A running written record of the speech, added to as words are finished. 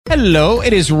Hello,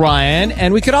 it is Ryan,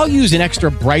 and we could all use an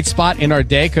extra bright spot in our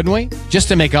day, couldn't we? Just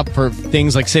to make up for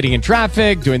things like sitting in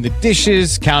traffic, doing the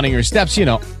dishes, counting your steps, you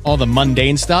know, all the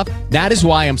mundane stuff. That is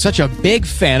why I'm such a big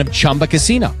fan of Chumba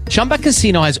Casino. Chumba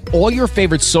Casino has all your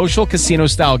favorite social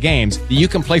casino-style games that you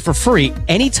can play for free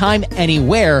anytime,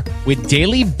 anywhere with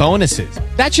daily bonuses.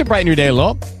 That should brighten your day a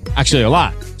little. Actually, a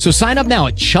lot. So sign up now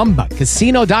at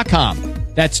ChumbaCasino.com.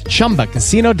 That's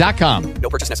ChumbaCasino.com. No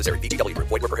purchase necessary. VGW Group.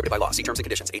 Void where prohibited by law. See terms and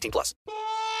conditions. 18 plus.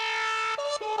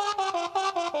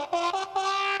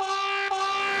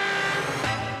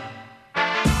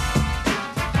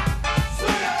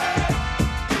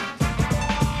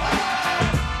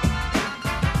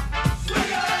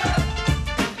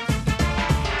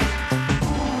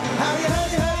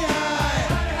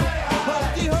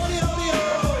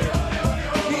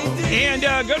 And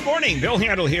good morning. Bill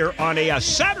Handel here on a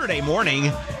Saturday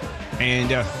morning. And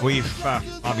we've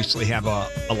obviously have a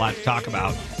lot to talk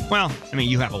about. Well, I mean,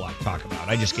 you have a lot to talk about.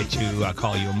 I just get to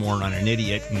call you a moron, an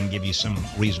idiot, and give you some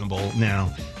unreasonable,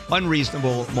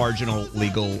 marginal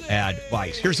legal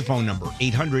advice. Here's the phone number,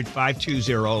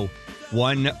 800-520-1534,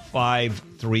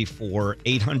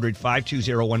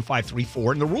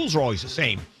 800-520-1534. And the rules are always the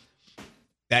same.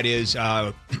 That is,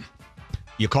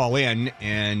 you call in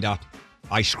and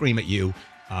I scream at you.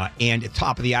 And at the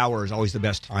top of the hour is always the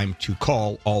best time to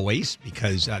call, always,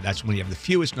 because that's when you have the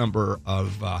fewest number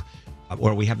of,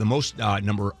 or we have the most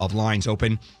number of lines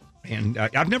open. And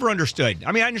I've never understood.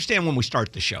 I mean, I understand when we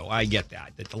start the show. I get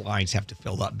that the lines have to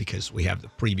fill up because we have the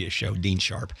previous show, Dean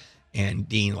Sharp. And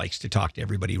Dean likes to talk to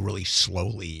everybody really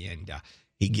slowly. And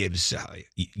he gives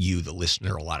you, the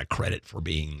listener, a lot of credit for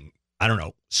being, I don't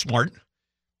know, smart.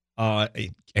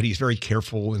 And he's very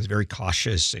careful and he's very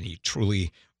cautious. And he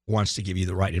truly wants to give you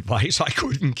the right advice. I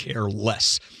couldn't care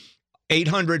less.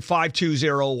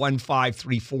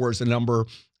 800-520-1534 is the number.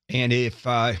 And if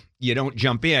you don't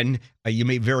jump in, you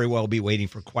may very well be waiting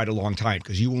for quite a long time,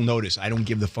 because you will notice I don't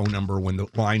give the phone number when the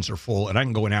lines are full, and I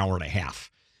can go an hour and a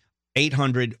half.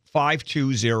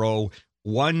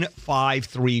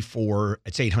 800-520-1534.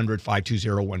 It's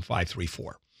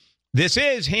 800-520-1534. This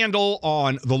is Handel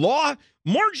on the Law,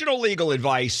 marginal legal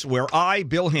advice, where I,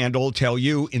 Bill Handel, tell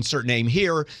you, insert name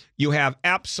here, you have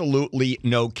absolutely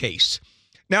no case.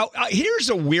 Now, here's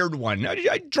a weird one,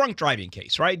 a drunk driving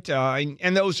case, right?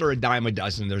 And those are a dime a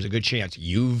dozen. There's a good chance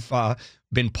you've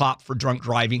been popped for drunk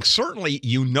driving. Certainly,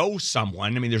 you know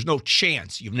someone. I mean, there's no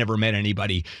chance you've never met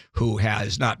anybody who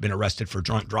has not been arrested for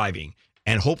drunk driving.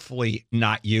 And hopefully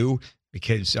not you,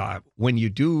 because when you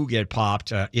do get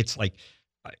popped, it's like,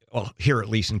 well, here at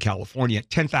least in California,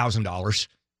 $10,000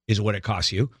 is what it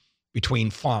costs you, between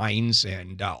fines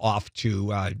and off to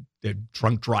the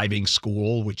drunk driving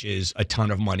school, which is a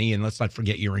ton of money. And let's not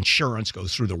forget your insurance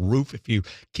goes through the roof if you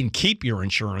can keep your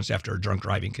insurance after a drunk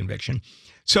driving conviction.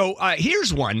 So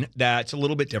here's one that's a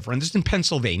little bit different. This is in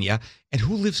Pennsylvania. And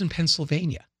who lives in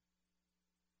Pennsylvania?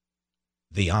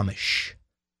 The Amish.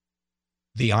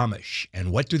 The Amish.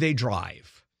 And what do they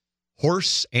drive?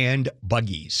 Horse and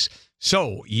buggies.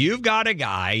 So you've got a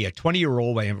guy, a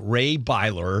 20-year-old Ray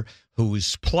Byler,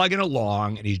 who's plugging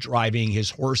along, and he's driving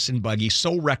his horse and buggy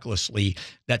so recklessly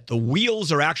that the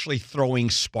wheels are actually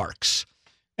throwing sparks.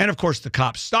 And, of course, the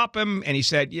cops stop him, and he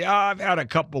said, yeah, I've had a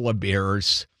couple of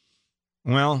beers.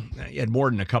 Well, he had more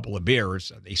than a couple of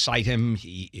beers. They cite him.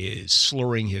 He is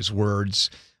slurring his words.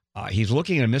 He's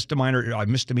looking at a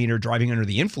misdemeanor driving under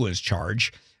the influence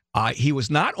charge. He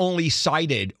was not only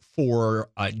cited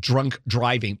for drunk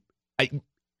driving.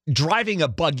 Driving a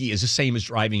buggy is the same as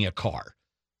driving a car.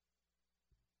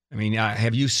 I mean,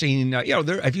 have you seen,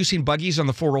 have you seen buggies on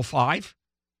the 405?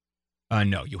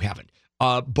 No, you haven't.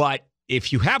 But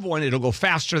if you have one, it'll go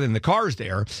faster than the cars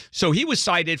there. So he was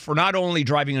cited for not only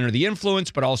driving under the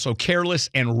influence, but also careless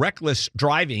and reckless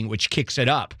driving, which kicks it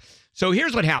up. So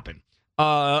here's what happened.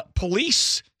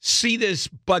 Police see this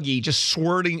buggy just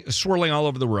swirling all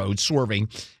over the road, swerving,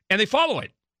 and they follow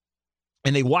it.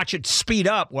 And they watch it speed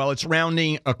up while it's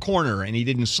rounding a corner, and he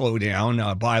didn't slow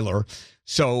down, Byler.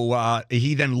 So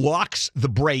he then locks the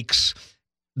brakes,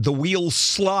 the wheels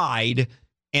slide,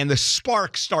 and the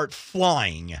sparks start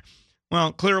flying.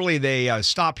 Well, clearly they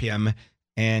stop him,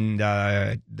 and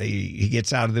he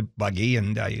gets out of the buggy,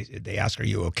 and they ask, "Are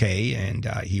you okay?" And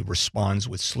he responds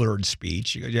with slurred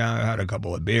speech. He goes, "Yeah, I had a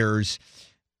couple of beers."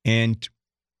 And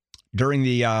during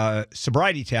the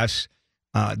sobriety test,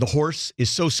 the horse is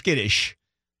so skittish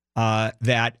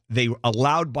that they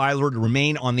allowed Byler to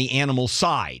remain on the animal's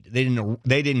side. They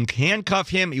didn't handcuff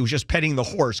him. He was just petting the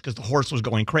horse because the horse was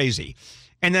going crazy.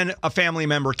 And then a family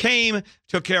member came,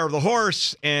 took care of the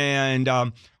horse, and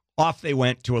off they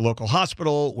went to a local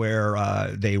hospital where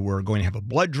they were going to have a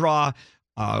blood draw,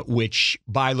 which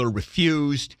Byler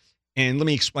refused. And let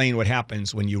me explain what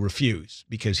happens when you refuse,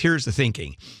 because here's the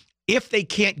thinking. If they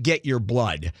can't get your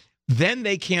blood, then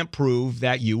they can't prove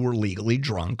that you were legally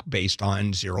drunk based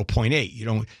on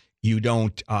 0.8.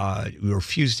 You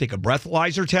refuse to take a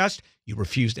breathalyzer test. You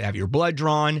refuse to have your blood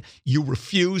drawn. You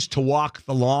refuse to walk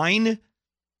the line.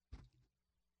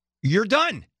 You're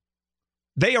done.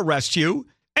 They arrest you,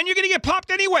 and you're going to get popped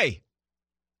anyway.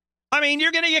 I mean,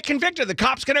 you're going to get convicted. The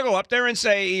cop's going to go up there and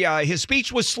say his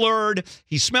speech was slurred.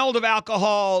 He smelled of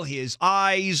alcohol. His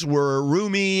eyes were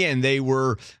roomy, and they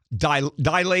were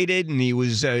dilated, and he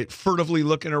was furtively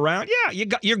looking around. Yeah,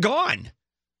 you're gone.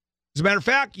 As a matter of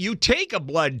fact, you take a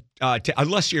blood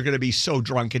unless you're going to be so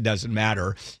drunk it doesn't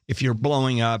matter. If you're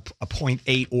blowing up a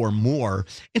 0.8 or more.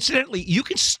 Incidentally, you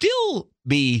can still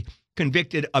be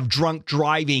convicted of drunk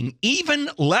driving, even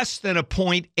less than a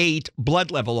 0.8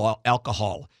 blood level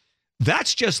alcohol.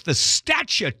 That's just the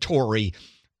statutory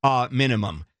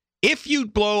minimum. If you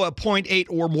blow a 0.8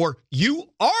 or more, you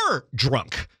are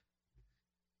drunk.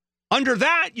 Under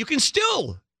that, you can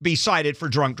still be cited for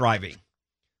drunk driving.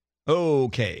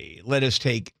 Okay, let us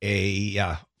take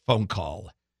a phone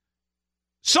call.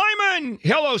 Simon!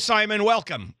 Hello, Simon.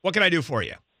 Welcome. What can I do for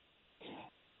you?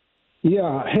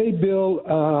 Yeah. Hey, Bill.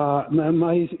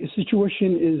 My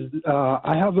situation is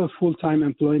I have a full-time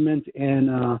employment,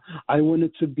 and I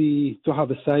wanted to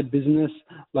have a side business,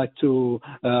 like to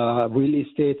real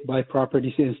estate, buy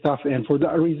properties and stuff. And for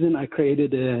that reason, I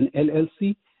created an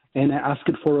LLC, and I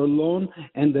asked for a loan,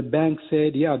 and the bank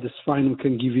said, yeah, that's fine. We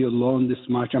can give you a loan, this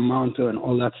much amount and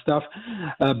all that stuff.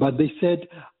 But they said,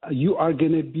 you are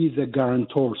going to be the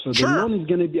guarantor. So the loan is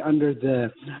going to be under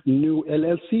the new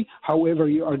LLC. However,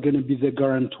 you are going to be the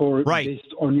guarantor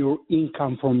based on your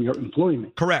income from your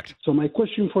employment. Correct. So my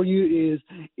question for you is,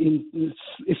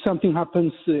 if something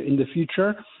happens in the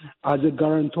future, as a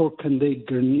guarantor, can they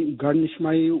garnish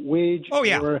my wage? Oh,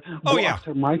 yeah. Or go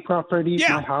after my property,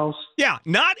 my house? Yeah,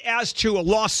 not as to a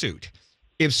lawsuit.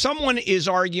 If someone is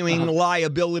arguing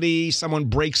liability, someone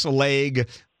breaks a leg,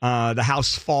 the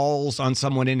house falls on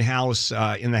someone in the house,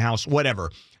 whatever.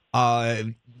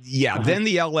 Then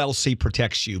the LLC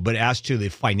protects you. But as to the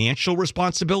financial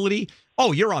responsibility,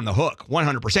 you're on the hook,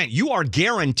 100%. You are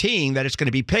guaranteeing that it's going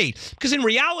to be paid. Because in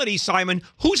reality, Simon,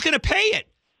 who's going to pay it?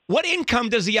 What income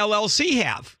does the LLC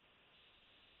have?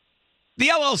 The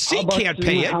LLC can't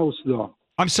pay it. House, though?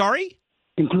 I'm sorry?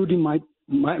 Including my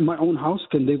own house?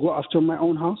 Can they go after my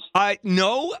own house?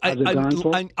 No,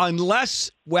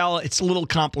 unless, it's a little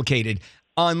complicated.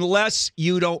 Unless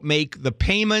you don't make the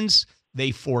payments,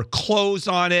 they foreclose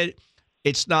on it.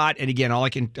 It's not, and again, all I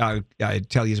can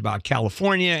tell you is about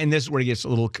California, and this is where it gets a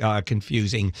little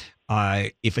confusing.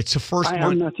 If it's the first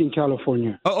I'm not in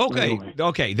California. Oh, okay.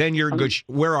 Okay, then you're good.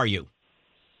 Where are you?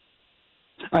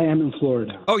 I am in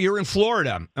Florida. Oh, you're in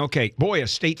Florida. Okay. Boy, a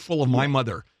state full of my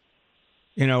mother.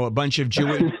 You know, a bunch of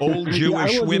old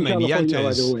Jewish women. By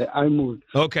the way. I moved.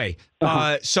 Okay.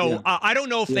 I don't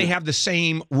know if they have the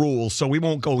same rules, so we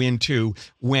won't go into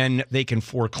when they can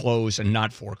foreclose and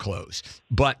not foreclose.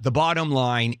 But the bottom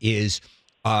line is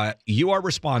you are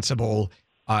responsible.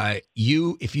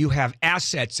 If you have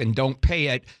assets and don't pay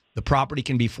it, the property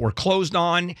can be foreclosed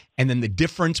on, and then the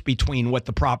difference between what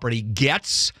the property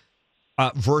gets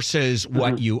versus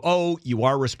what you owe, you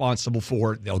are responsible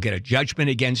for. They'll get a judgment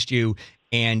against you.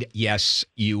 And yes,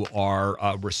 you are,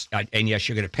 and yes,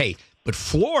 you're going to pay. But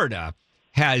Florida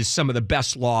has some of the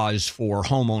best laws for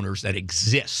homeowners that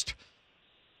exist.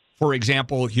 For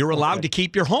example, you're allowed to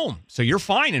keep your home. So you're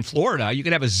fine in Florida. You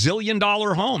can have $1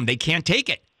 zillion home. They can't take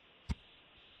it.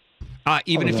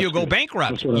 Even if you go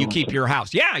bankrupt, you keep your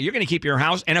house. Yeah, you're going to keep your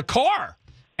house and a car.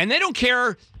 And they don't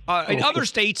care. In other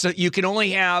states, you can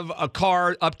only have a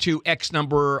car up to X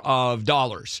number of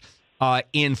dollars.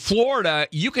 In Florida,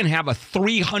 you can have a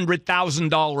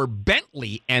 $300,000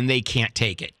 Bentley, and they can't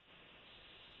take it.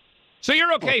 So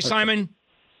you're okay, Simon.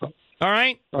 All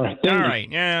right? All right. All right.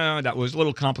 Yeah, that was a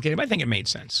little complicated, but I think it made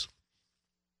sense.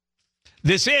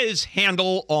 This is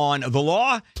Handle on the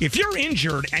Law. If you're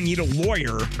injured and need a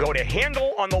lawyer, go to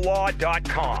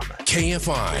handleonthelaw.com.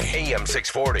 KFI, AM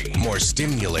 640. More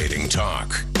stimulating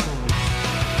talk.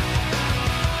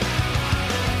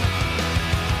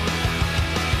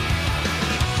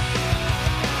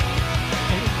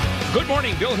 Good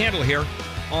morning. Bill Handel here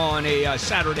on a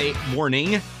Saturday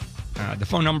morning. The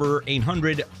phone number,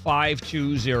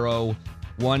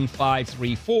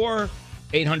 800-520-1534.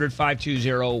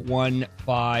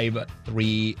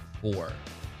 800-520-1534.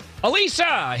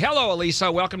 Elisa. Hello, Elisa.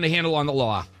 Welcome to Handle on the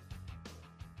Law.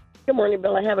 Good morning,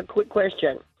 Bill. I have a quick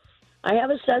question. I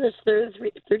have a son that's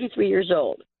 33 years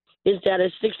old. His dad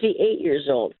is 68 years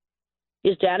old.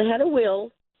 His dad had a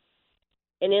will,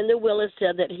 and in the will it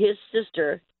said that his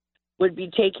sister would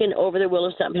be taken over the will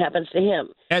if something happens to him.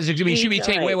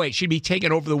 She'd be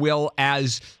taken over the will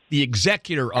as the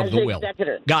executor of the will.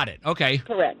 Executor. Got it. Okay.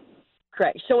 Correct.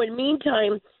 So in the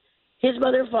meantime, his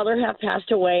mother and father have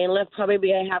passed away and left probably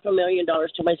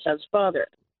 $500,000 to my son's father.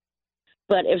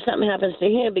 But if something happens to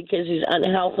him because he's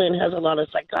unhealthy and has a lot of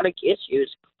psychotic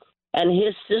issues, and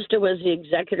his sister was the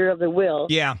executor of the will,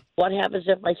 what happens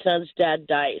if my son's dad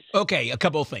dies? Okay, a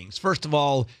couple of things. First of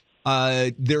all,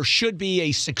 there should be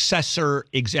a successor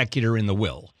executor in the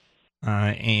will.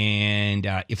 And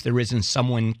if there isn't,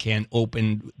 someone can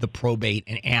open the probate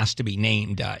and ask to be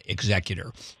named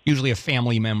executor, usually a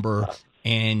family member,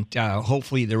 and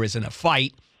hopefully there isn't a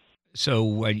fight.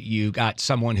 So you got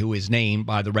someone who is named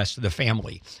by the rest of the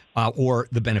family or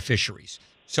the beneficiaries.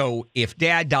 So if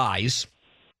dad dies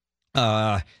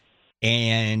and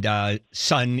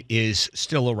son is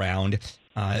still around,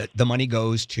 the money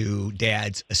goes to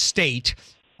dad's estate.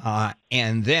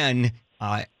 And then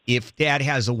if dad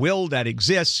has a will that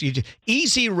exists,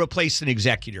 easy to replace an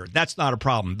executor. That's not a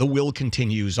problem. The will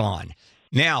continues on.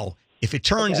 Now, if it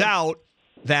turns out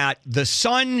that the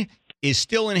son is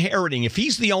still inheriting, if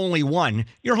he's the only one,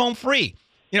 you're home free.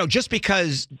 Just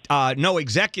because no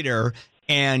executor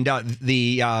and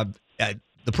the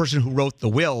person who wrote the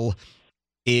will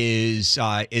is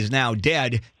now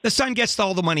dead, the son gets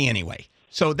all the money anyway.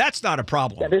 So that's not a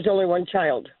problem. Yeah, there's only one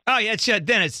child. Oh, yeah.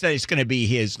 Then it's going to be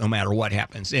his no matter what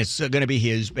happens. It's going to be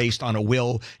his based on a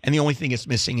will, and the only thing it's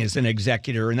missing is an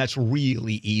executor, and that's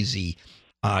really easy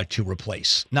to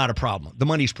replace. Not a problem. The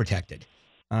money's protected.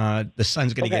 The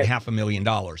son's going to get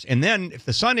 $500,000. And then if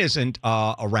the son isn't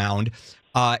around,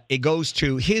 it goes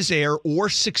to his heir or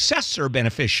successor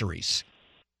beneficiaries.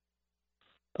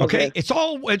 Okay? It's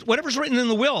all, whatever's written in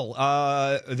the will,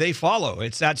 they follow.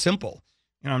 It's that simple.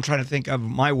 I'm trying to think of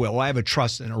my will. I have a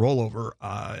trust and a rollover.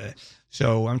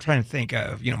 So I'm trying to think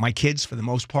of, my kids for the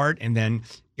most part. And then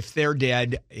if they're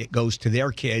dead, it goes to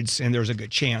their kids. And there's a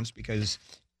good chance because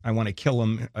I want to kill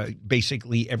them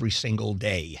basically every single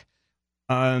day.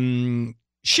 Sheila.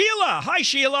 Hi,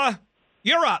 Sheila.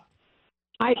 You're up.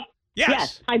 Hi.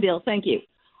 Yes. Hi, Bill. Thank you.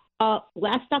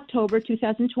 Last October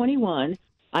 2021,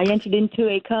 I entered into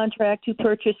a contract to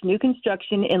purchase new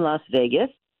construction in Las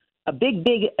Vegas, a big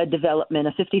development,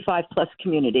 a 55-plus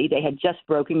community. They had just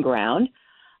broken ground.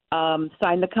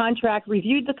 Signed the contract,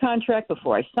 reviewed the contract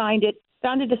before I signed it,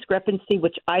 found a discrepancy,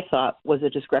 which I thought was a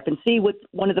discrepancy with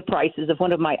one of the prices of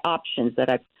one of my options that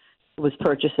I was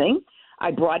purchasing.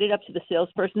 I brought it up to the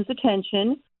salesperson's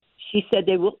attention. She said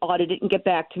they will audit it and get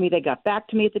back to me. They got back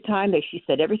to me at the time. She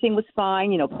said everything was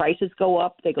fine. Prices go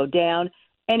up, they go down.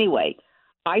 Anyway,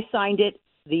 I signed it.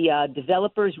 The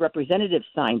developer's representative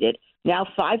signed it. Now,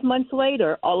 5 months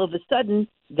later, all of a sudden,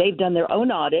 they've done their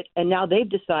own audit, and now they've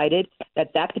decided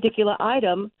that particular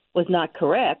item was not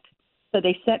correct. So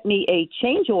they sent me a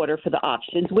change order for the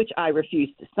options, which I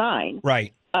refused to sign.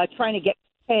 Right. Trying to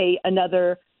pay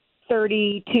another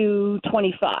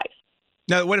 $32.25.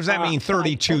 Now, what does that mean?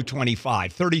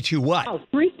 $32.25. 32 what?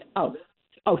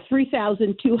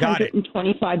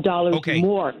 $3,225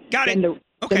 more. Got it. Than the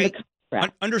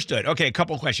contract. Understood. Okay, a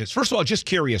couple of questions. First of all, just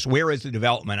curious, where is the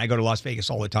development? I go to Las Vegas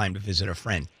all the time to visit a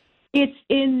friend. It's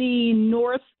in the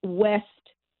northwest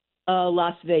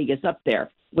Las Vegas, up there,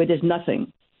 where there's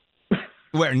nothing.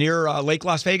 Where, near Lake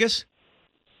Las Vegas?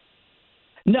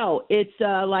 No, it's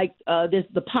there's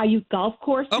the Paiute Golf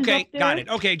Course. Okay, got it.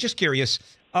 Okay, just curious.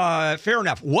 Fair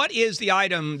enough. What is the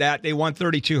item that they want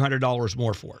 $3,200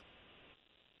 more for?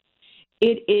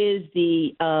 It is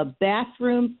the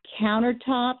bathroom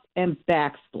countertop and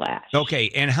backsplash.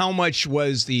 Okay, and how much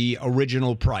was the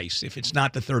original price? If it's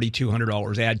not the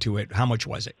 $3,200 add to it, how much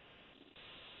was it?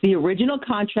 The original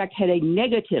contract had a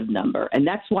negative number, and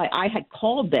that's why I had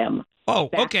called them. Oh,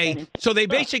 okay. So they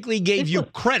basically gave you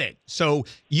credit. So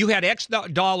you had X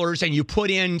dollars and you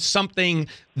put in something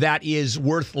that is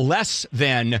worth less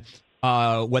than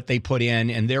what they put in,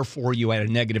 and therefore you had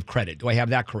a negative credit. Do I have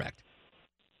that correct?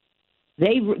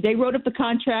 They wrote up the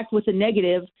contract with a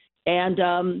negative,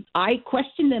 and I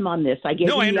questioned them on this. I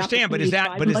understand, but is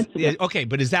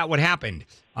that what happened?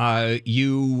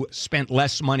 You spent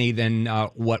less money than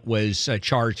what was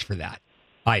charged for that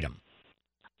item.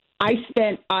 I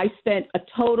spent a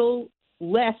total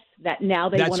less that now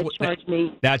they want to charge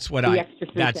me. That's what I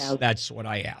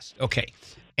asked. Okay,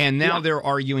 and now they're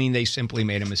arguing they simply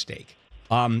made a mistake.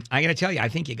 I'm going to tell you, I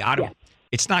think you got them.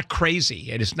 It's not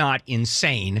crazy. It is not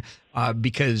insane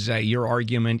because your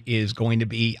argument is going to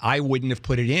be, I wouldn't have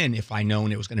put it in if I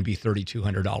known it was going to be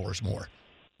 $3,200 more.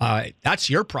 That's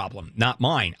your problem, not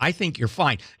mine. I think you're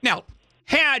fine. Now,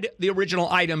 had the original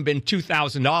item been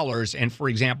 $2,000 and, for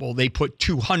example, they put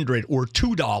 $200 or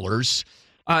 $2,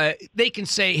 they can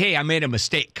say, hey, I made a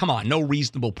mistake. Come on, no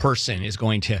reasonable person is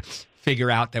going to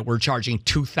figure out that we're charging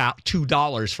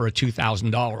 $2 for a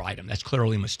 $2,000 item. That's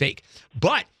clearly a mistake.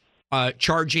 But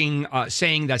charging,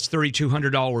 saying that's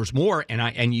 $3,200 more,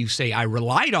 and you say I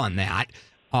relied on that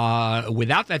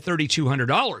without that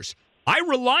 $3,200. I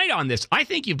relied on this. I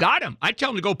think you've got him. I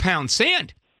tell him to go pound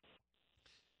sand.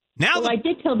 Now, I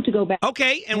did tell him to go back.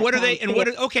 Okay, and what are they? And what?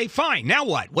 Okay, fine. Now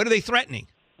what? What are they threatening?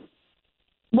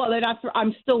 Well, they're not.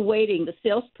 I'm still waiting. The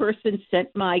salesperson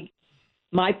sent my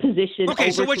position. Okay,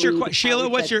 so what's your question, Sheila?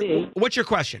 What's your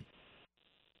question?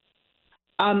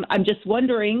 I'm just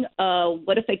wondering,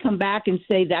 what if they come back and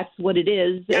say that's what it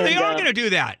is? Yeah, they are going to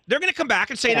do that. They're going to come back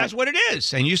and say that's what it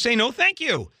is, and you say no, thank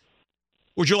you.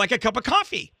 Would you like a cup of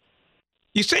coffee?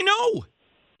 You say no.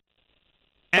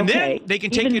 And then they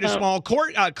can take you to small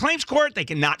court, claims court. They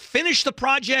cannot finish the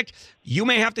project. You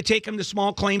may have to take them to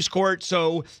small claims court.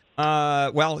 So,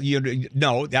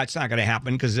 no, that's not going to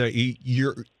happen because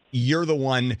you're the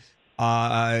one.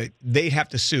 They'd have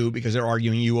to sue because they're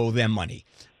arguing you owe them money.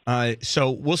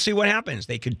 So we'll see what happens.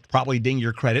 They could probably ding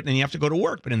your credit, and then you have to go to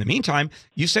work. But in the meantime,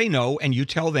 you say no, and you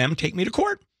tell them, take me to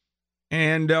court,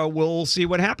 and we'll see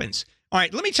what happens. All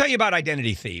right, let me tell you about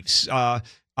identity thieves.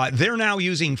 They're now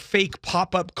using fake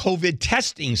pop-up COVID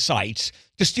testing sites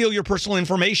to steal your personal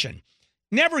information.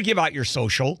 Never give out your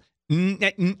social,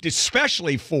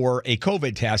 especially for a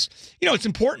COVID test. You know, it's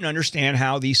important to understand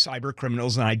how these cyber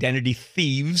criminals and identity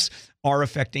thieves are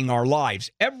affecting our lives.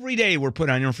 Every day we're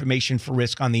putting our information for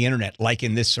risk on the internet, like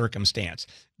in this circumstance.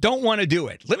 Don't want to do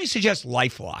it. Let me suggest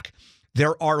LifeLock.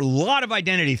 There are a lot of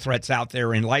identity threats out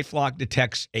there, and LifeLock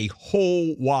detects a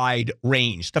whole wide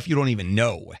range, stuff you don't even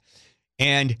know.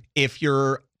 And if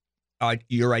your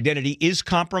identity is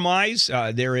compromised,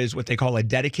 there is what they call a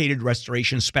dedicated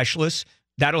restoration specialist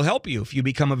that'll help you if you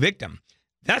become a victim.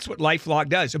 That's what LifeLock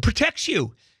does. It protects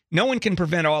you. No one can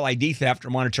prevent all ID theft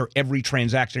or monitor every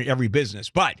transaction, every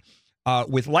business. But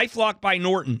with LifeLock by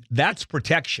Norton, that's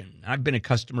protection. I've been a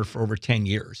customer for over 10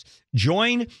 years.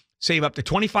 Join, save up to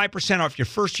 25% off your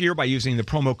first year by using the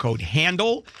promo code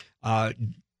HANDLE.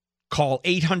 Call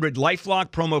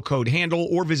 800-LifeLock, promo code HANDLE,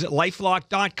 or visit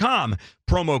lifelock.com,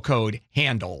 promo code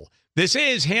HANDLE. This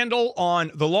is Handle on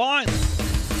the Law.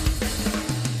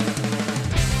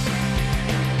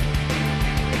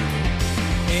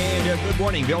 And good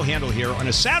morning, Bill Handel here on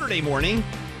a Saturday morning.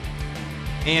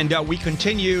 And we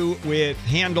continue with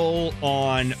Handle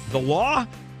on the Law,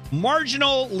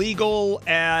 marginal legal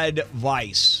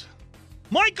advice.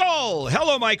 Michael!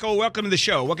 Hello, Michael. Welcome to the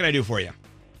show. What can I do for you?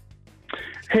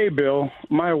 Hey, Bill.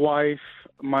 My wife,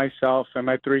 myself, and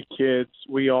my 3 kids,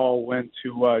 we all went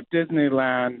to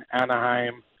Disneyland,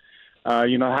 Anaheim,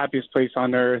 happiest place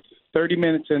on earth. 30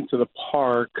 minutes into the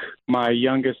park, my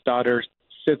youngest daughter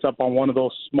sits up on one of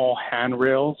those small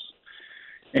handrails,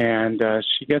 and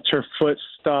she gets her foot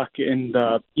stuck in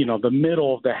the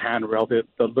middle of the handrail,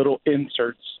 the little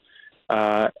inserts.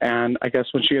 And I guess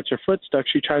when she gets her foot stuck,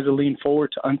 she tries to lean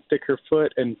forward to unstick her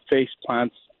foot and face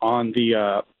plants on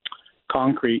the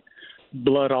concrete,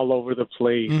 blood all over the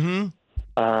place. Mm-hmm.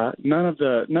 None of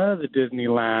the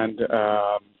Disneyland,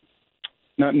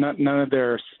 none of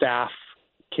their staff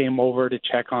came over to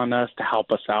check on us to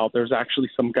help us out. There's actually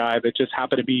some guy that just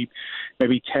happened to be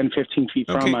maybe 10, 15 feet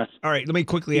from us. All right, let me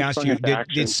quickly ask you,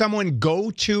 did someone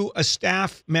go to a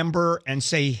staff member and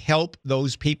say, help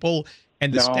those people,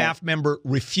 and the staff member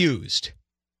refused?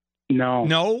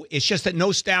 No, it's just that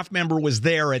no staff member was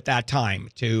there at that time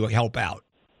to help out.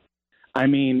 I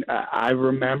mean, I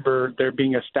remember there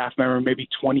being a staff member maybe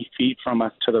 20 feet from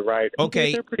us to the right.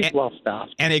 Okay. They're pretty well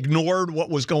staffed. And ignored what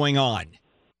was going on.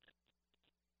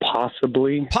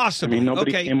 Possibly. I mean,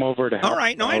 nobody came over to help. All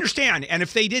right. No, I understand. And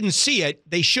if they didn't see it,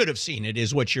 they should have seen it,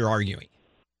 is what you're arguing.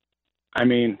 I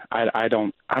mean, I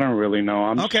don't really know.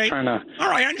 I'm just trying to. All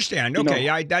right, I understand.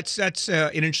 Okay, that's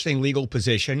an interesting legal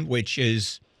position, which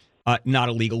is not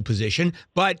a legal position.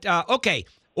 But okay,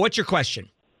 what's your question?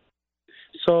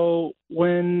 So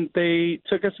when they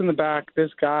took us in the back, this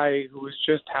guy who was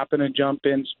just happened to jump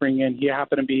in, spring in, he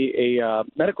happened to be a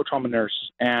medical trauma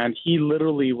nurse, and he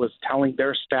literally was telling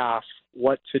their staff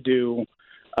what to do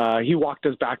He walked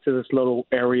us back to this little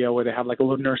area where they have like a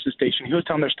little nurse's station. He was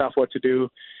telling their staff what to do.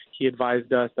 He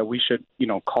advised us that we should,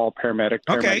 call paramedic.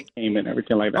 Paramedic came and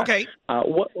everything like that. Okay.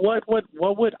 What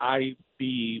would I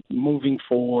be moving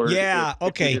forward? Yeah.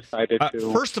 If we decided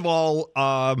to? First of all,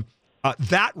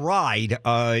 that ride,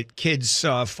 kids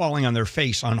falling on their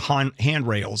face on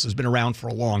handrails, has been around for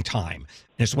a long time.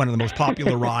 And it's one of the most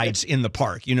popular rides in the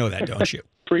park. You know that, don't you?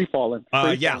 Free falling.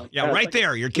 Yeah, right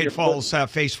there. Your kid falls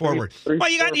face forward. Well,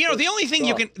 you got, the only thing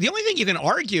you can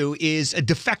argue is a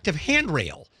defective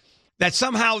handrail, that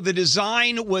somehow the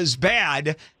design was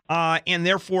bad and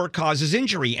therefore causes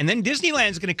injury. And then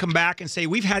Disneyland's going to come back and say,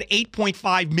 we've had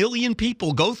 8.5 million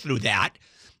people go through that,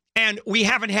 and we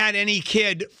haven't had any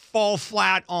kid fall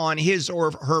flat on his or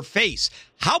her face.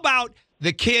 How about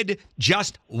the kid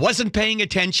just wasn't paying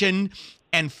attention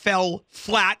and fell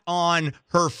flat on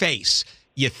her face?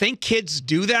 You think kids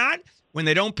do that when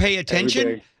they don't pay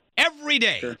attention? Every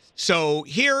day. Sure. So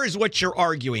here is what you're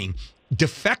arguing.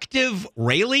 Defective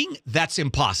railing, that's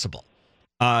impossible.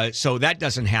 So that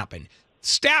doesn't happen.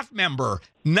 Staff member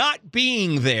not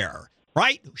being there,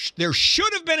 right? There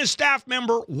should have been a staff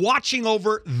member watching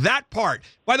over that part.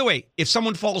 By the way, if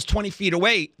someone falls 20 feet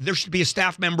away, there should be a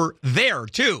staff member there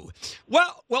too.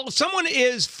 Well, if someone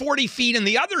is 40 feet on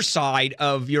the other side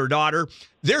of your daughter,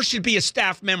 there should be a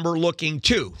staff member looking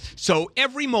too. So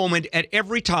every moment, at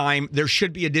every time, there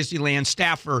should be a Disneyland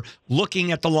staffer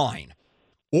looking at the line.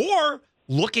 Or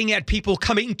looking at people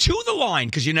coming to the line,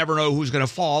 because you never know who's going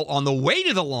to fall on the way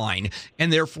to the line,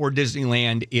 and therefore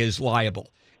Disneyland is liable.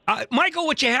 Michael,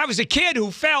 what you have is a kid who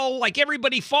fell like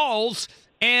everybody falls,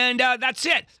 and that's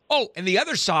it. Oh, and the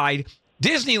other side,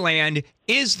 Disneyland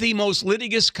is the most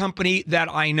litigious company that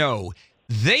I know.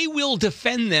 They will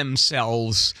defend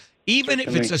themselves. Even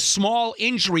if it's a small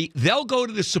injury, they'll go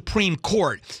to the Supreme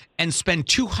Court and spend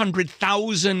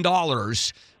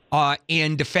 $200,000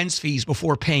 in defense fees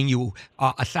before paying you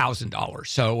 $1,000.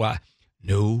 So,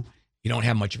 no, you don't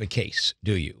have much of a case,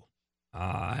 do you?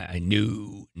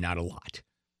 No, not a lot.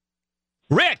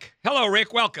 Rick. Hello,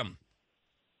 Rick. Welcome.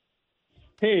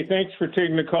 Hey, thanks for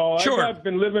taking the call. Sure. I've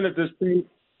been living at this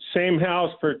same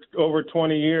house for over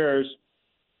 20 years,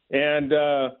 and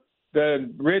the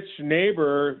rich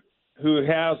neighbor who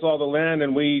has all the land,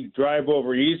 and we drive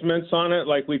over easements on it,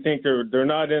 like we think they're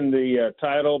not in the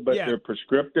title, but they're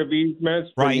prescriptive easements.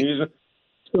 Right.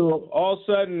 So all of a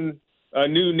sudden, a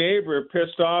new neighbor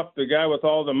pissed off the guy with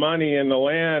all the money and the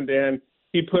land, and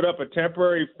he put up a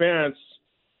temporary fence,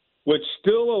 which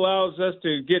still allows us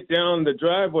to get down the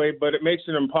driveway, but it makes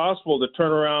it impossible to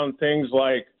turn around things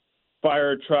like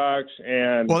fire trucks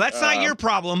and... Well, that's not your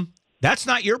problem. That's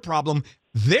not your problem.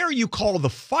 There you call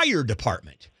the fire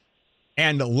department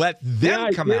and let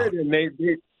them come out. And they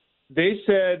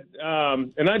said,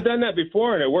 and I've done that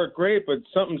before, and it worked great, but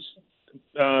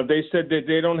they said that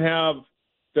they don't have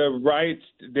the rights,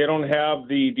 they don't have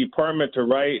the department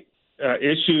to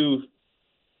issue.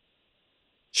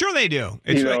 Sure they do.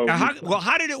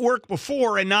 How did it work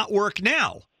before and not work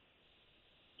now?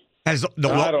 I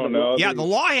don't know. Yeah, the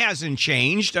law hasn't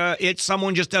changed. It's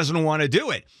someone just doesn't want to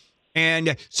do it.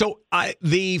 And so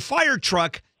the fire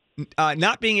truck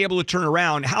not being able to turn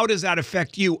around, how does that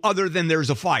affect you other than there's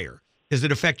a fire? Does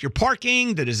it affect your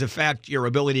parking? Does it affect your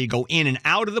ability to go in and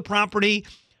out of the property?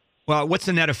 Well, what's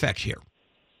the net effect here?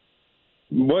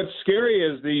 What's scary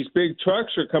is these big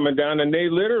trucks are coming down, and they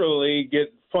literally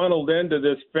get funneled into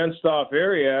this fenced-off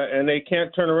area, and they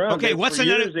can't turn around. Okay, what's the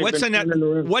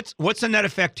net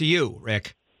effect to you,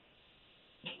 Rick?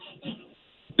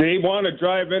 They want to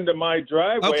drive into my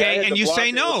driveway. Okay, and you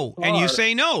say no. And you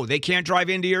say no. They can't drive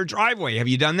into your driveway. Have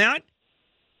you done that?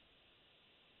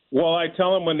 Well, I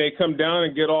tell them when they come down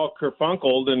and get all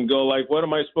kerfunkled and go like, what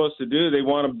am I supposed to do? They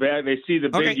want to back. They see the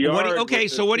big yard.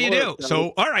 So what do you do?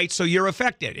 So, all right, so you're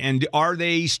affected. And are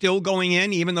they still going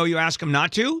in even though you ask them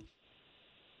not to?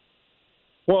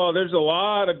 Well, there's a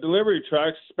lot of delivery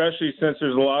trucks, especially since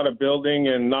there's a lot of building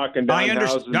and knocking down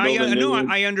houses.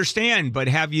 I understand, but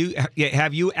have you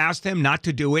asked them not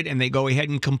to do it, and they go ahead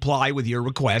and comply with your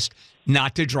request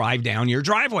not to drive down your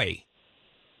driveway?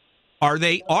 Are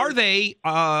they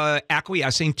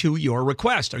acquiescing to your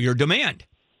request or your demand?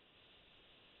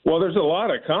 Well, there's a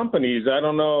lot of companies. I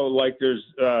don't know. Like there's.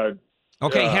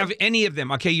 Have any of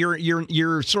them? Okay,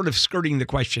 you're sort of skirting the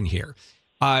question here.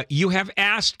 You have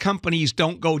asked companies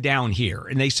don't go down here,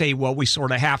 and they say, well, we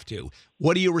sort of have to.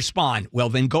 What do you respond? Well,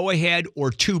 then go ahead,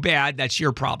 or too bad, that's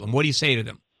your problem. What do you say to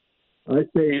them?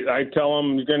 I tell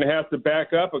them you're going to have to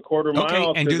back up a quarter mile.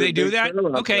 Okay, and do they do that?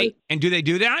 Okay, and do they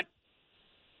do that?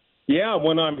 Yeah,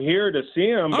 when I'm here to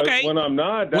see them, Okay. but when I'm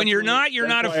not. When you're not, you're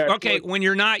not. When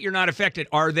you're not, you're not affected.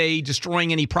 Are they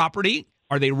destroying any property?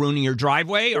 Are they ruining your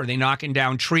driveway? Are they knocking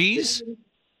down trees?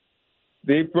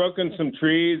 They've broken some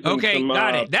trees. And Okay, some,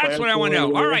 got it. That's what I want to know.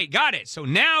 plants All over right, got it. So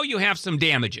now you have some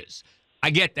damages. I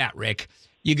get that, Rick.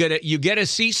 You get a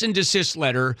cease and desist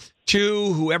letter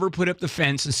to whoever put up the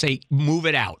fence and say, move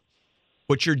it out.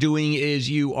 What you're doing is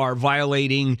you are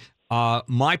violating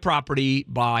my property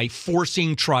by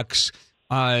forcing trucks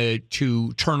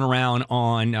to turn around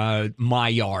on my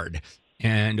yard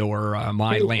or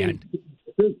my land.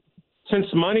 Since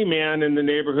Money Man in the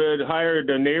neighborhood hired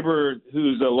a neighbor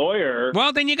who's a lawyer.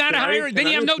 Well, then you got to hire. Then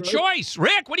you have no choice,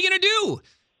 Rick. What are you going to do?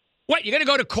 What, you're going to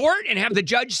go to court and have the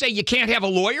judge say you can't have a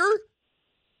lawyer?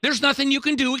 There's nothing you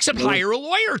can do except hire a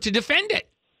lawyer to defend it.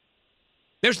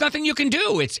 There's nothing you can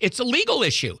do. It's a legal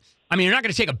issue. I mean, you're not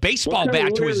going to take a baseball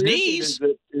bat to his knees.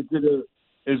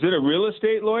 Is it a real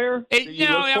estate lawyer?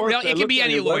 It can be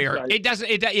any lawyer.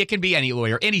 It can be any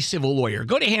lawyer, any civil lawyer.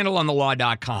 Go to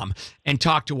handleonthelaw.com and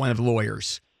talk to one of the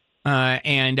lawyers,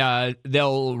 and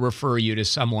they'll refer you to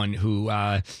someone who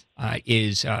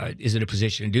is in a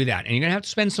position to do that. And you're going to have to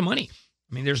spend some money.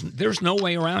 I mean, there's no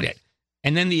way around it.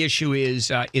 And then the issue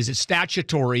is it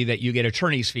statutory that you get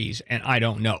attorney's fees? And I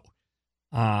don't know.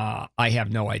 I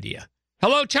have no idea.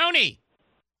 Hello, Tony.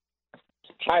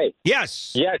 Hi.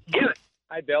 Yes. Yes.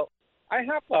 Hi, Bill. I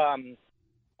have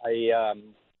a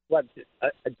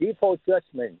default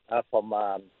judgment from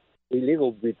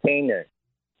illegal retainer,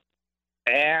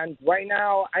 and right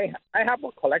now I have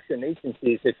a collection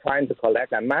agency that's trying to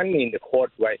collect. I'm in the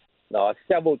court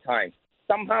several times.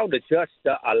 Somehow the judge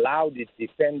allowed the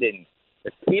defendant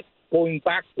to keep going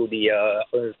back to the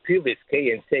previous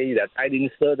case and say that I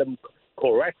didn't serve them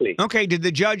correctly. Okay. Did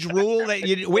the judge rule that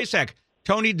you? Wait a sec.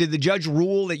 Tony, did the judge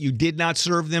rule that you did not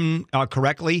serve them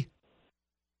correctly?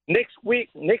 Next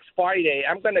Friday,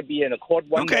 I'm going to be in a court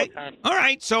one more time. All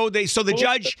right. So the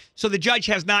judge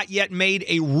has not yet made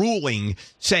a ruling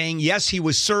saying yes, he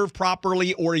was served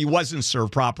properly or he wasn't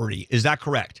served properly. Is that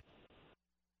correct?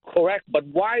 Correct. But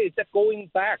why is that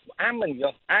going back? I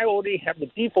already have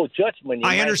the default judgment.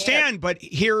 I understand, but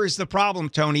here is the problem,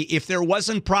 Tony. If there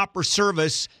wasn't proper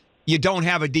service, you don't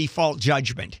have a default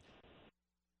judgment.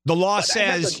 The law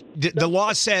says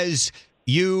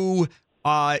you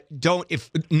don't.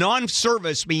 If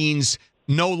non-service means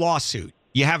no lawsuit,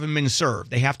 you haven't been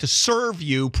served. They have to serve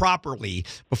you properly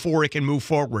before it can move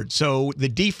forward. So the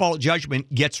default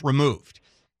judgment gets removed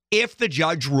if the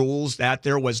judge rules that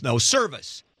there was no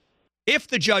service. If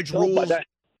the judge rules,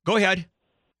 go ahead.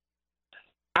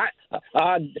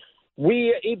 We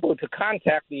are able to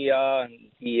contact the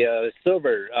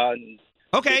server.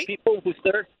 Okay. The people who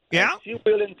serve. Yeah. She's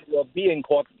willing to be in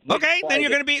court. Okay, then you're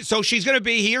going to be, so she's going to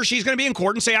be here, she's going to be in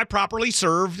court and say, I properly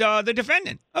served the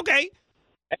defendant. Okay.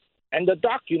 And the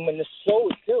document is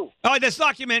sold too. Oh, this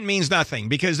document means nothing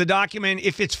because the document,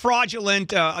 if it's fraudulent,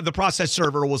 the process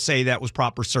server will say that was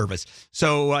proper service.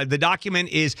 So the document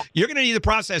is, you're going to need the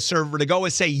process server to go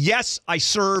and say, yes, I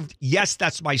served. Yes,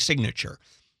 that's my signature.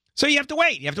 So you have to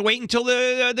wait. You have to wait until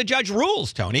the judge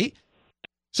rules, Tony.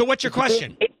 So what's your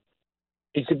question?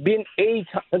 It's been 8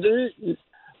 times,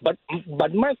 but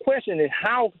my question is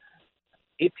how,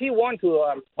 if he want to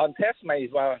contest my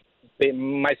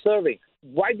serving,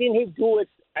 why didn't he do it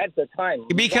at the time?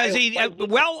 Because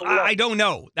I don't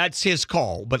know. That's his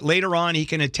call. But later on, he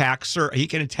can attack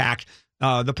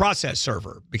the process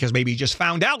server because maybe he just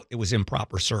found out it was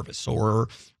improper service or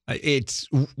it's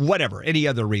whatever, any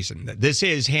other reason. This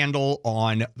is Handle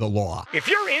on the Law. If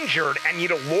you're injured and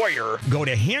need a lawyer, go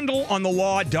to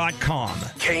handleonthelaw.com.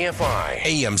 KFI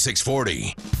AM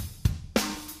 640.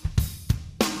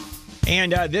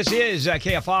 And this is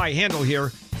KFI Handle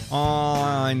here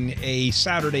on a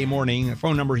Saturday morning. The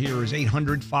phone number here is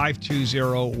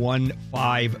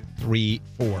 800-520-1534.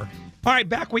 All right,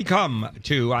 back we come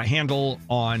to Handle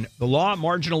on the Law,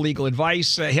 marginal legal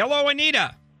advice. Hello,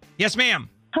 Anita. Yes, ma'am.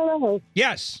 Hello.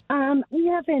 Yes. We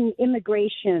have an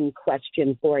immigration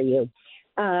question for you.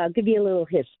 I'll give you a little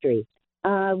history.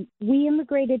 We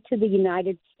immigrated to the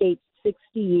United States 60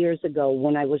 years ago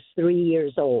when I was 3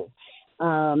 years old.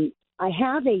 I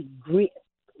have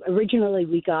originally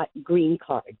we got green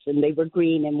cards, and they were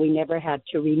green, and we never had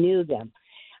to renew them.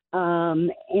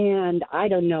 And I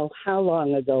don't know how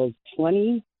long ago,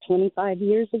 20, 25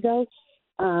 years ago,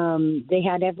 they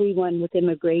had everyone with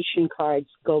immigration cards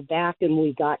go back, and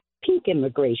we got pink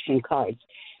immigration cards.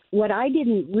 What I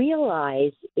didn't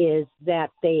realize is that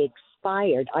they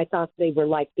expired. I thought they were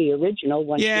like the original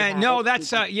one. Yeah, no,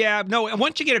 that's,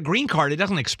 once you get a green card, it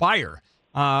doesn't expire.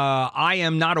 I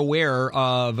am not aware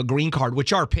of a green card,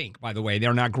 which are pink, by the way.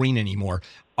 They're not green anymore.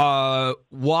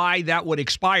 Why that would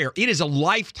expire. It is a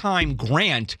lifetime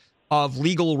grant of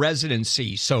legal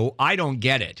residency, so I don't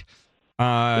get it.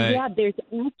 Yeah, there's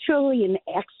actually an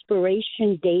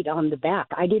expiration date on the back.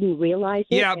 I didn't realize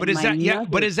it. Yeah, but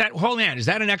is that hold on? Is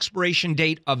that an expiration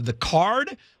date of the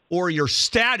card or your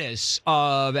status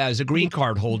as a green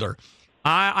card holder?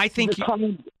 I think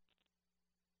the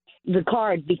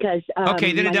card, because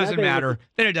okay, then it doesn't matter.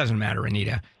 Then it doesn't matter,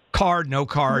 Anita. Card, no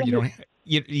card. You don't.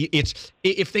 It's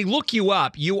if they look you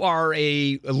up, you are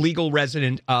a legal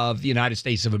resident of the United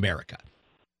States of America.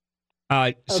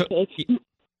 Okay.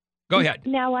 Go ahead.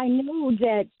 Now, I know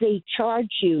that they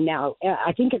charge you now.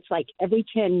 I think it's like every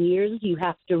 10 years you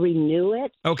have to renew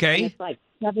it. Okay. And it's like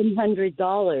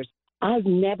 $700. I've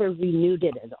never renewed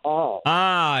it at all.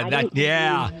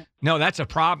 No, that's a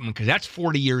problem because that's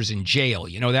 40 years in jail.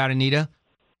 You know that, Anita?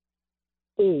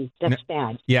 That's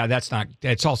bad. Yeah,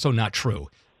 that's also not true.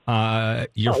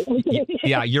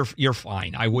 You're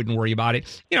fine. I wouldn't worry about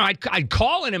it. You know, I'd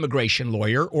call an immigration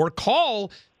lawyer or call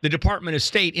the Department of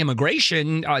State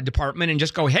Immigration Department and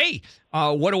just go, hey,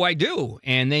 what do I do?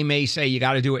 And they may say, you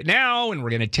got to do it now, and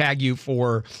we're going to tag you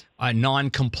for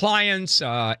non-compliance,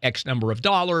 X number of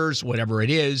dollars, whatever it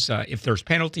is. If there's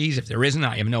penalties, if there isn't,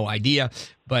 I have no idea.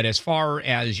 But as far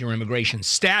as your immigration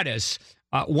status,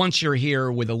 once you're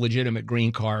here with a legitimate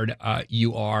green card,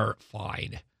 you are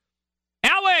fine.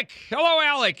 Alec! Hello,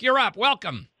 Alec. You're up.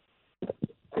 Welcome.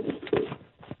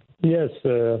 Yes.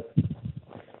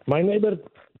 My neighbor,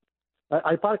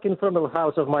 I park in front of the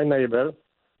house of my neighbor,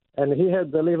 and he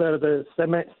had delivered the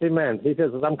cement. He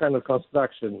has some kind of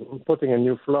construction, putting a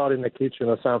new floor in the kitchen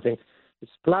or something. He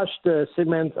splashed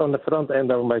cement on the front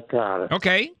end of my car.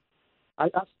 Okay.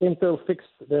 I asked him to fix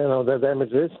the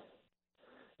damages,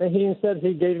 and he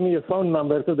gave me a phone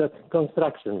number to that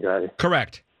construction guy.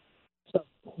 Correct. So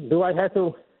do I have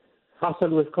to hassle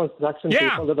with construction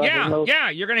people? Yeah,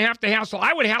 you're going to have to hassle.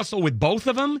 I would hassle with both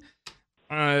of them.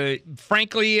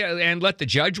 Frankly, and let the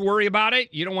judge worry about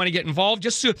it. You don't want to get involved.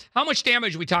 How much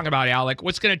damage are we talking about, Alec?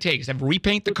 What's going to take? Is that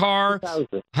repaint the car?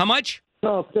 3,000. How much?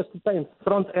 No, just to paint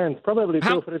front end, probably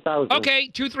 2,000-3,000. Okay,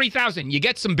 2,000-3,000. You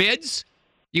get some bids.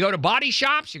 You go to body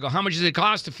shops. You go, how much does it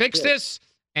cost to fix this?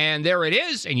 And there it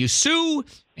is. And you sue,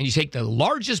 and you take the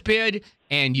largest bid,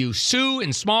 and you sue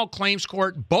in small claims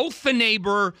court both the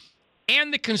neighbor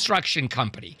and the construction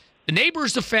company. The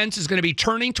neighbor's defense is going to be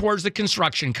turning towards the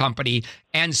construction company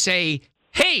and say,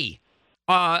 hey,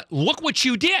 look what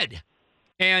you did.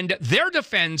 And their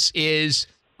defense is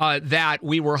that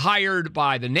we were hired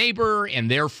by the neighbor,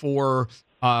 and therefore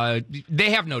they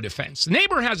have no defense. The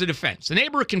neighbor has a defense. The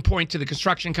neighbor can point to the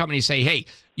construction company and say, hey,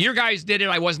 your guys did it.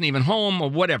 I wasn't even home or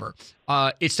whatever.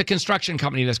 It's the construction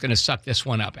company that's going to suck this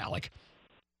one up, Alec.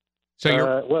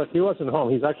 So well, he wasn't home.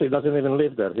 He actually doesn't even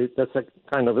live there. That's a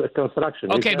kind of a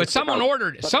construction. Okay, but someone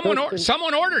ordered it. Someone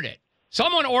ordered it.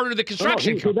 Someone ordered the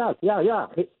construction company. He does. Yeah.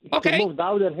 He moved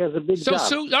out and has a big job.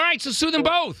 All right, so sue them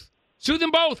both. Sue them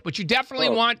both. But you definitely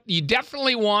want the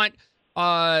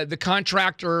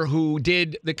contractor who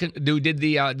did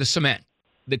the cement,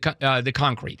 the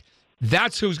concrete.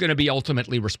 That's who's going to be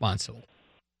ultimately responsible.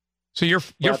 So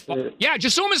just sue them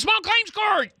in small claims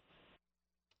court.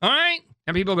 All right.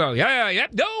 And people go, yeah.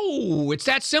 No, it's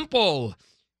that simple.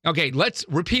 Okay, let's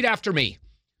repeat after me.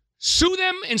 Sue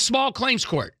them in small claims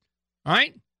court. All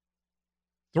right?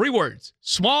 3 words.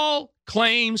 Small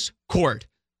claims court.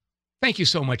 Thank you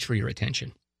so much for your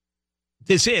attention.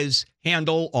 This is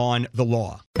Handle on the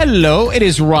Law. Hello, it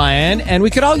is Ryan, and we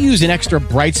could all use an extra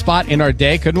bright spot in our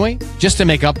day, couldn't we? Just to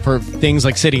make up for things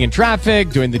like sitting in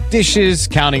traffic, doing the dishes,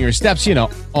 counting your steps,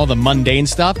 all the mundane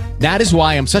stuff. That is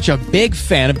why I'm such a big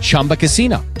fan of Chumba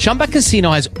Casino. Chumba Casino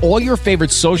has all your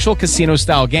favorite social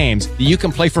casino-style games that you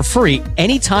can play for free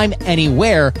anytime,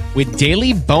 anywhere with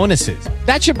daily bonuses.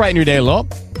 That should brighten your day a little.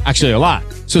 Actually, a lot.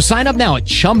 So sign up now at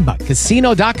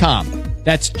ChumbaCasino.com.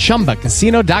 That's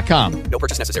ChumbaCasino.com. No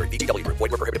purchase necessary. VGW Group.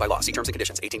 Void where prohibited by law. See terms and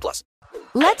conditions. 18+.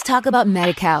 Let's talk about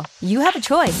Medi-Cal. You have a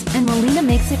choice, and Molina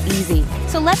makes it easy.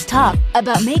 So let's talk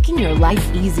about making your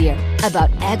life easier, about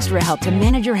extra help to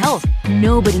manage your health.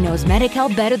 Nobody knows Medi-Cal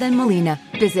better than Molina.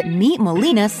 Visit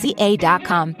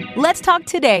meetmolinaca.com. Let's talk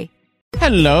today.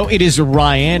 Hello, it is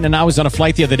Ryan, and I was on a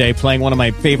flight the other day playing one of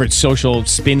my favorite social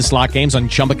spin slot games on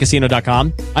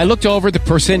ChumbaCasino.com. I looked over at the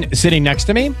person sitting next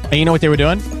to me, and you know what they were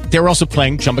doing? They were also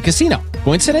playing Chumba Casino.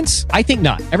 Coincidence? I think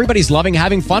not. Everybody's loving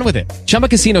having fun with it. Chumba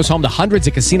Casino is home to hundreds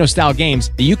of casino-style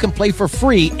games that you can play for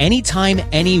free anytime,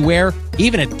 anywhere,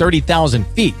 even at 30,000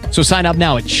 feet. So sign up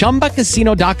now at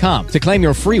ChumbaCasino.com to claim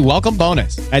your free welcome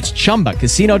bonus. That's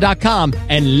ChumbaCasino.com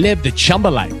and live the Chumba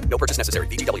life. No purchase necessary.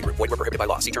 VGW Group. Void where prohibited by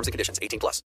law. See terms and conditions. 18+.